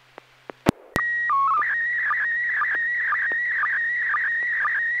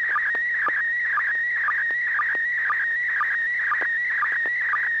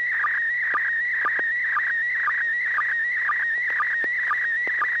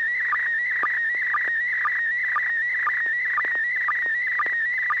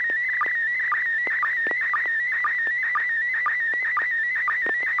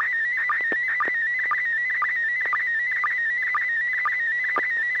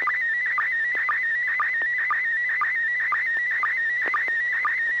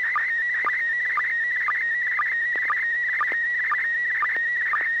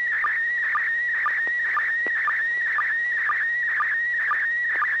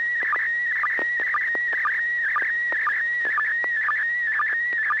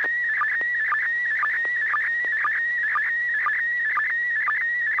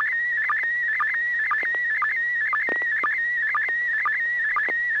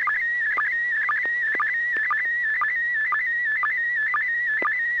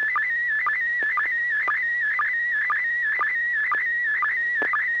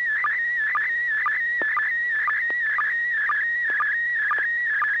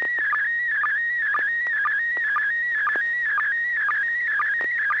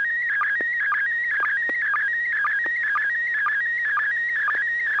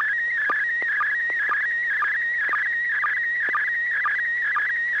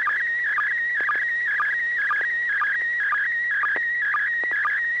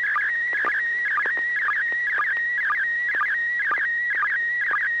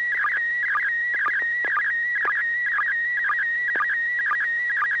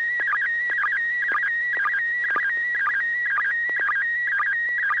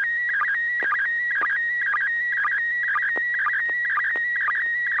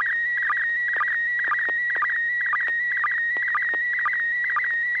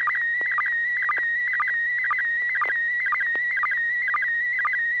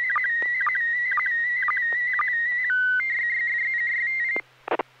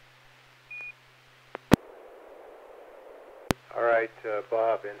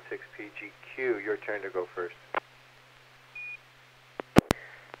 Bob, N6PGQ, your turn to go first.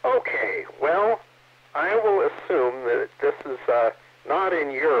 Okay, well, I will assume that this is not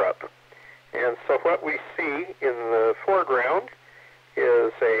in Europe. And so what we see in the foreground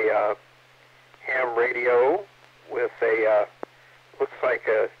is a ham radio with a, looks like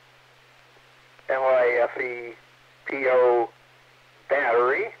a LIFEPO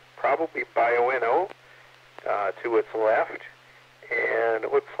battery, probably Bioenno, to its left. And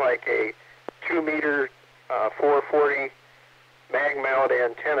it looks like a 2-meter 440 mag mount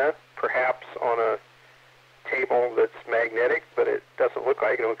antenna, perhaps on a table that's magnetic, but it doesn't look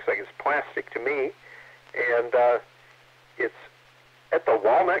like it. It looks like it's plastic to me. And it's at the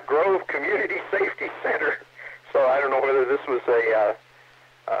Walnut Grove Community Safety Center. So I don't know whether this was a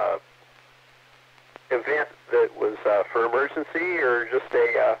event that was for emergency or just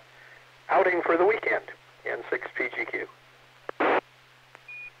a outing for the weekend. N6PGQ.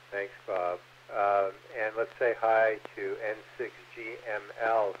 Thanks, Bob. And let's say hi to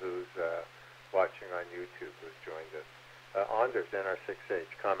N6GML, who's watching on YouTube, who's joined us. Anders, NR6H,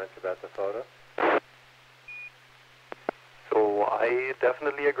 comments about the photo? So I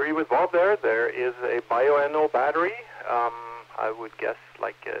definitely agree with Bob there. There is a Bioenno battery. I would guess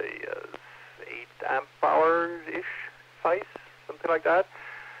like a 8 amp hour-ish size, something like that.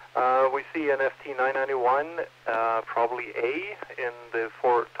 We see an FT991, probably A, in the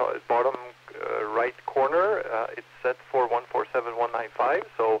bottom right corner. It's set for 147195,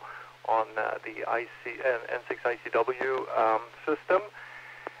 so on the N6 ICW system.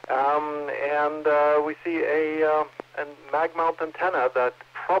 And we see a mag mount antenna that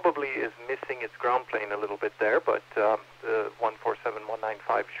probably is missing its ground plane a little bit there, but the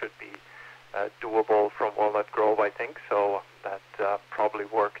 147195 should be doable from Walnut Grove, I think, so that probably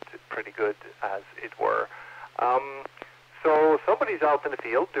worked pretty good as it were. So somebody's out in the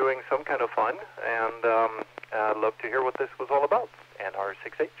field doing some kind of fun, and I'd love to hear what this was all about.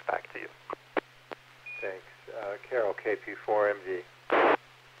 NR6H, back to you. Thanks. Carol, KP4MD.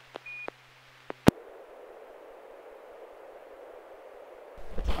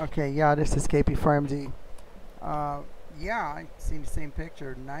 Okay, yeah, this is KP4MD. Yeah, I see the same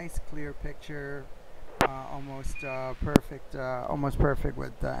picture. Nice, clear picture. Almost perfect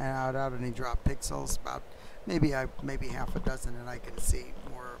with without any drop pixels. About maybe half a dozen, and I can see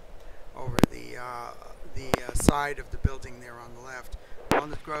more over the side of the building there on the left.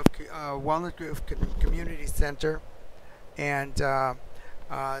 Walnut Grove Community Center, and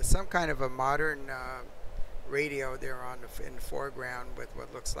some kind of a modern radio there in the foreground with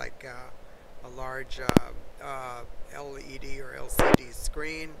what looks like a large LED or LCD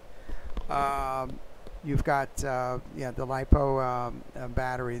screen. You've got the LiPo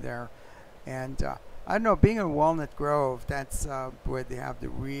battery there, and I don't know. Being in Walnut Grove, that's where they have the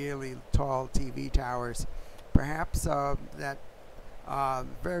really tall TV towers. Perhaps that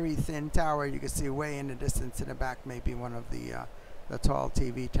very thin tower you can see way in the distance in the back may be one of the tall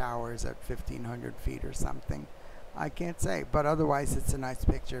TV towers at 1,500 feet or something. I can't say, but otherwise it's a nice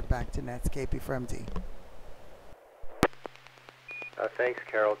picture. Back to Nets, KP4MD. Thanks,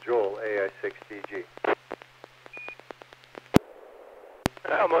 Carol. Joel, AI6DG.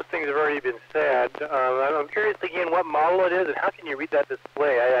 Well, most things have already been said. I'm curious again what model it is and how can you read that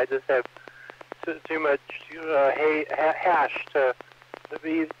display? I just have too much hash to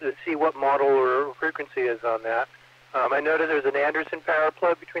see what model or frequency is on that. I noticed there's an Anderson power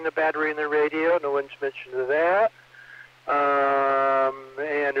plug between the battery and the radio. No one's mentioned that.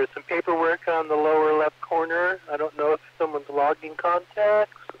 And there's some paperwork on the lower left corner. I don't know if someone's logging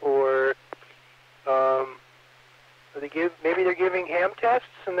contacts or maybe they're giving ham tests,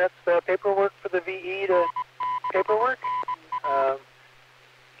 and that's paperwork for the VE to paperwork.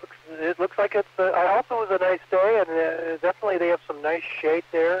 It looks like it's. I hope it was a nice day, and definitely they have some nice shade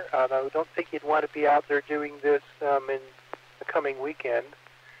there. I don't think you'd want to be out there doing this in the coming weekend.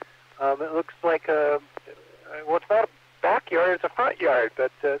 It looks like well, it's not a backyard; it's a front yard,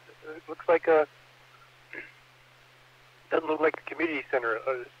 but it looks like doesn't look like a community center,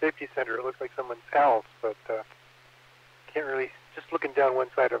 a safety center. It looks like someone's house, but can't really. Just looking down one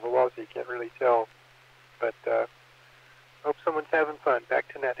side of a wall, so you can't really tell. But hope someone's having fun. Back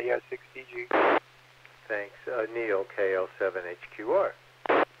to Net, AI6DG. Thanks. Neil, KL7HQR.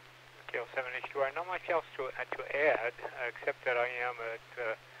 KL7HQR. Not much else to add, except that I am at,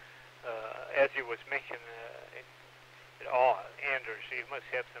 as it was mentioned, Anders, you must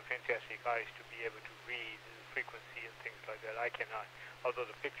have some fantastic eyes to be able to read the frequency and things like that. I cannot, although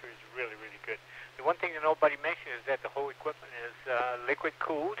the picture is really, really good. The one thing that nobody mentioned is that the whole equipment is liquid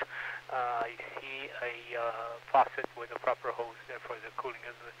cooled. I see a faucet with a proper hose there for the cooling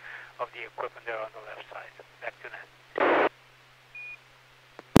of the equipment there on the left side. Back to that.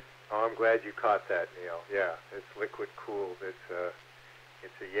 Oh, I'm glad you caught that, Neil. Yeah, it's liquid cooled. It's a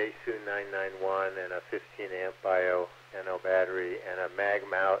Yaesu 991 and a 15 amp bio NO battery and a mag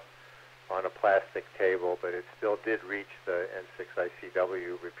mount on a plastic table, but it still did reach the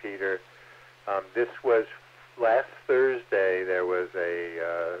N6ICW repeater. This was last Thursday. There was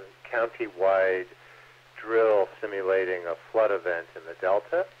a county-wide drill simulating a flood event in the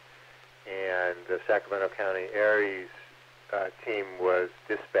Delta, and the Sacramento County ARES team was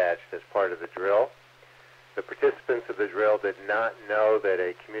dispatched as part of the drill. The participants of the drill did not know that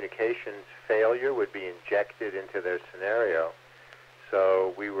a communications failure would be injected into their scenario,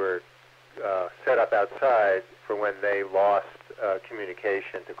 so we were set up outside for when they lost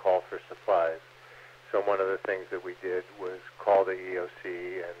communication to call for supplies. So one of the things that we did was call the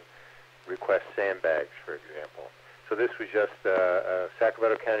EOC and request sandbags, for example. So this was just a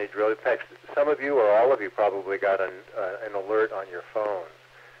Sacramento County drill. In fact, some of you or all of you probably got an alert on your phones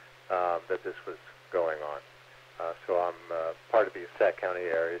that this was going on. So I'm part of the Sac County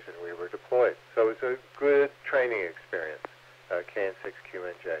ARES, and we were deployed. So it was a good training experience,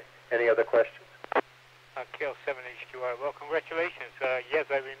 KN6QNJ. Any other questions? KL7HQR. Well, congratulations. Yes,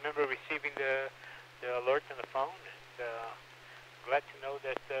 I remember receiving the alert on the phone, and glad to know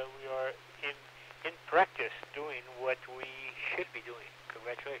that we are in practice doing what we should be doing.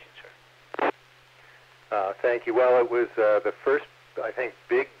 Congratulations, sir. Thank you. Well, it was the first, I think,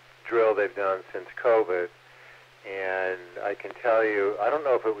 big drill they've done since COVID, and I can tell you, I don't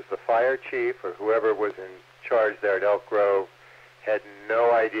know if it was the fire chief or whoever was in charge there at Elk Grove had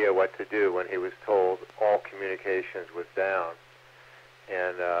no idea what to do when he was told all communications was down.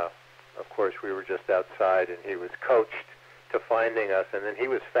 And, of course, we were just outside, and he was coached to finding us, and then he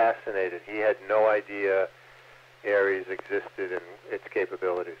was fascinated. He had no idea ARES existed and its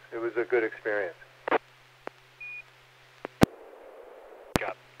capabilities. It was a good experience. Good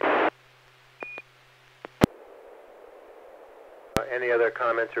job. Any other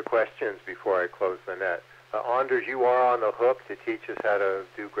comments or questions before I close the net? Anders, you are on the hook to teach us how to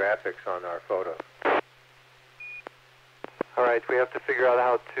do graphics on our photos. All right, we have to figure out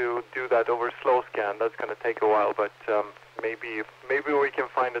how to do that over slow scan. That's going to take a while, but maybe we can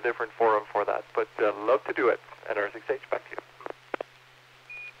find a different forum for that. But love to do it. NR6H, back to you.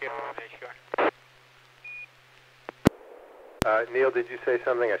 Neil, did you say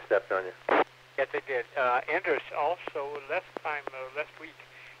something? I stepped on you. Yes, I did. Anders, also, last week,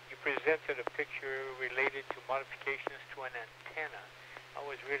 you presented a picture related to modifications to an antenna. I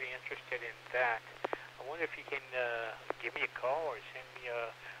was really interested in that. I wonder if you can give me a call or send me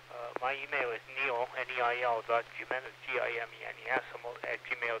my email is neil, N-E-I-L, Jimenez, G-I-M-E-N-E-S, at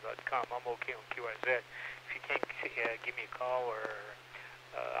gmail.com. I'm okay on QRZ. If you can give me a call, or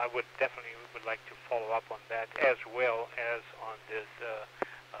I would definitely like to follow up on that as well as on this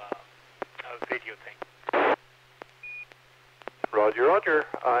video thing. Roger, Roger.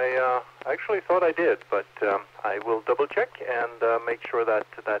 I actually thought I did, but I will double check and make sure that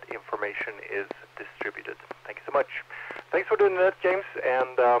that information is distributed. Thank you so much. Thanks for doing that, James,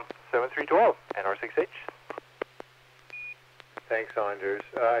 and 7312, NR6H. Thanks, Anders.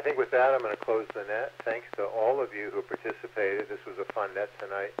 I think with that, I'm going to close the net. Thanks to all of you who participated. This was a fun net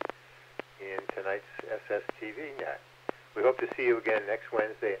tonight in tonight's SSTV Net. We hope to see you again next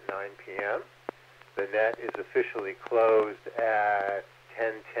Wednesday at 9 p.m. The net is officially closed at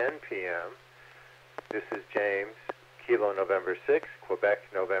 10:10 p.m. This is James, Kilo November 6, Quebec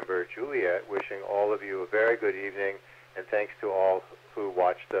November Juliet, wishing all of you a very good evening, and thanks to all who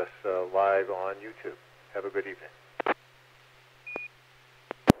watched us live on YouTube. Have a good evening.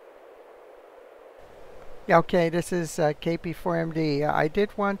 Yeah, okay, this is KP4MD. I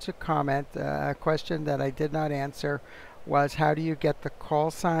did want to comment. A question that I did not answer was, how do you get the call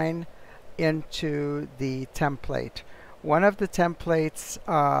sign into the template? One of the templates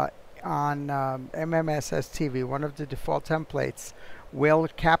on MMSSTV, one of the default templates, will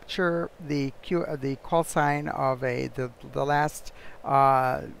capture the call sign of the last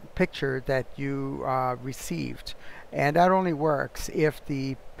picture that you received, and that only works if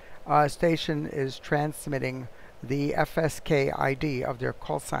the station is transmitting the FSK ID of their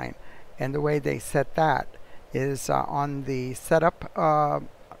call sign. And the way they set that is on the setup,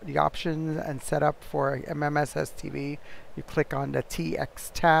 the options and setup for MMSSTV, you click on the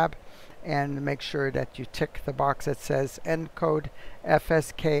TX tab and make sure that you tick the box that says encode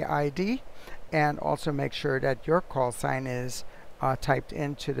FSK ID, and also make sure that your call sign is typed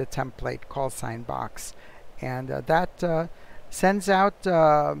into the template call sign box, and that sends out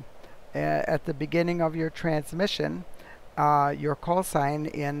at the beginning of your transmission your call sign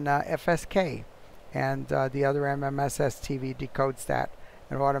in FSK, and the other MMS-STV decodes that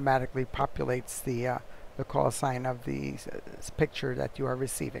and automatically populates the call sign of the picture that you are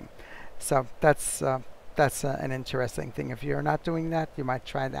receiving. So that's an interesting thing. If you're not doing that, you might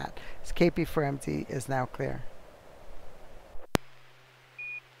try that. KP4MD is now clear.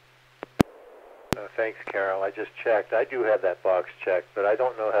 Thanks, Carol. I just checked. I do have that box checked, but I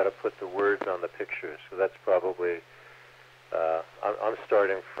don't know how to put the words on the pictures. So that's probably, I'm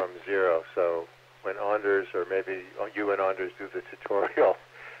starting from zero. So when Anders, or maybe you and Anders do the tutorial,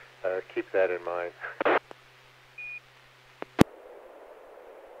 keep that in mind.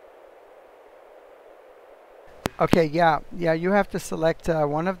 Okay, yeah, you have to select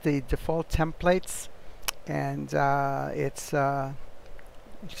one of the default templates, and it's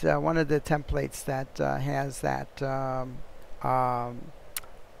one of the templates that has that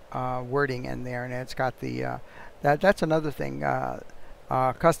wording in there, and it's got the that's another thing,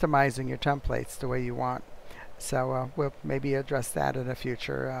 customizing your templates the way you want. So we'll maybe address that in a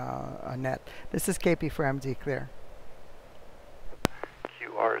future net. This is KP4MD clear.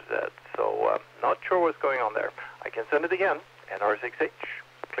 QRZ. So not sure what's going on there. I can send it again. NR6H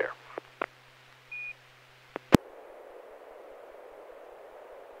clear.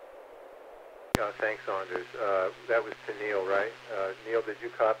 Thanks, Anders. That was to Neil, right? Neil, did you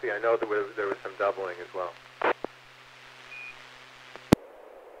copy? I know there was some doubling as well.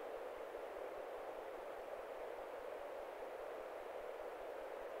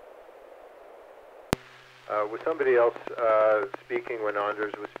 Was somebody else speaking when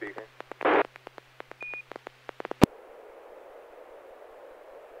Anders was speaking?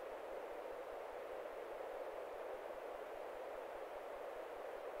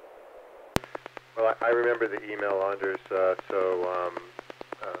 Well, I remember the email, Anders, so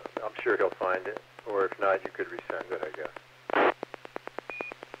I'm sure he'll find it. Or if not, you could resend it, I guess.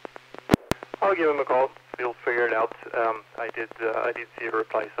 I'll give him a call. He'll figure it out. I did see a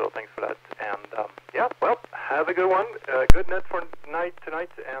reply, so thanks for that. And yeah, well, have a good one. Good net for tonight,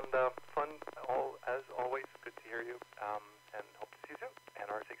 and fun as always. Good to hear you. And hope to see you soon.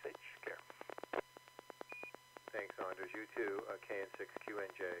 NR6H clear. Thanks, Anders. You too.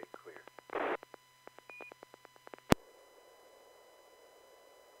 KN6QNJ clear.